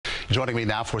Joining me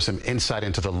now for some insight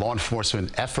into the law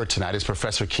enforcement effort tonight is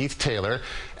Professor Keith Taylor,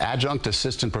 Adjunct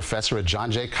Assistant Professor at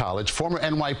John Jay College, former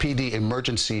NYPD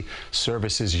Emergency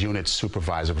Services Unit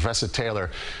Supervisor. Professor Taylor,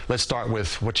 let's start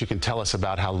with what you can tell us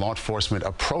about how law enforcement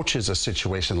approaches a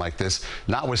situation like this,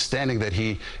 notwithstanding that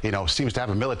he, seems to have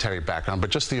a military background, but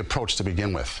just the approach to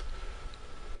begin with.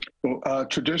 Well,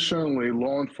 traditionally,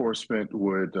 law enforcement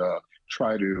would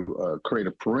try to create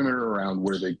a perimeter around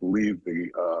where they believe the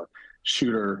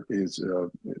shooter is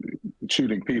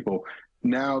shooting people.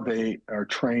 Now they are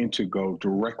trained to go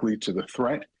directly to the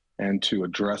threat and to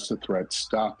address the threat,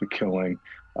 stop the killing.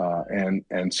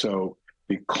 And so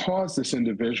because this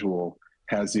individual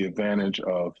has the advantage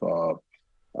of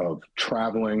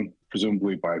traveling,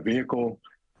 presumably by vehicle,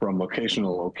 from location to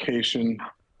location,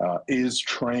 is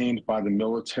trained by the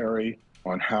military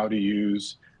on how to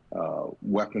use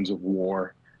weapons of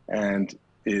war, and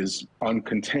is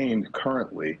uncontained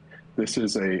currently, this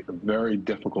is a very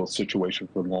difficult situation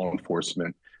for law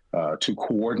enforcement to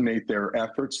coordinate their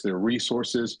efforts, their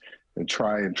resources, and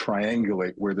try and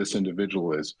triangulate where this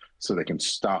individual is so they can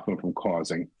stop him from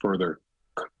causing further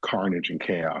carnage and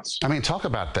chaos. I mean, talk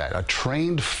about that. A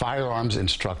trained firearms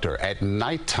instructor at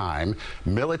nighttime,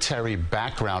 military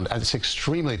background. It's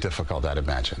extremely difficult, I'd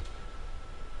imagine.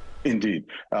 Indeed.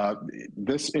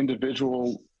 This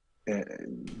individual,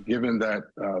 given that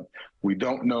we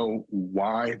don't know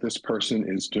why this person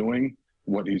is doing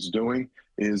what he's doing,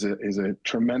 is a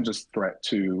tremendous threat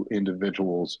to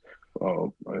individuals,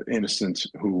 innocents,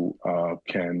 who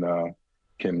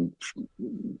can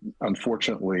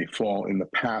unfortunately fall in the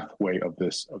pathway of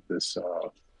this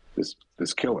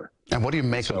killer. And what do you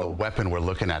make of the weapon we're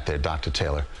looking at there, Dr.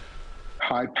 Taylor?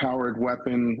 High-powered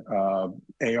weapon,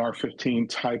 AR-15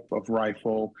 type of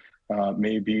rifle,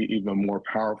 maybe even more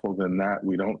powerful than that.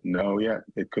 We don't know yet.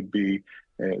 It could be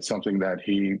something that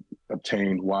he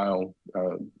obtained while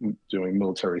doing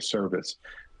military service.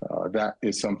 That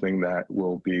is something that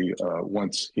will be,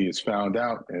 once he is found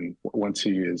out and once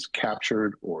he is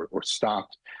captured or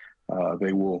stopped,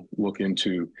 they will look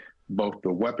into both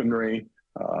the weaponry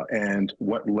and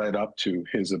what led up to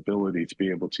his ability to be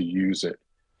able to use it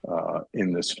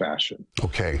in this fashion.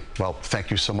 Okay. Well,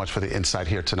 thank you so much for the insight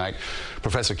here tonight.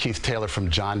 Professor Keith Taylor from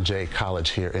John Jay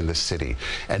College here in the city.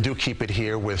 And do keep it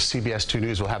here with CBS 2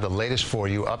 News. We'll have the latest for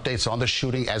you, updates on the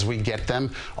shooting as we get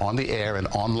them on the air and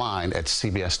online at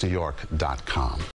cbsnewyork.com.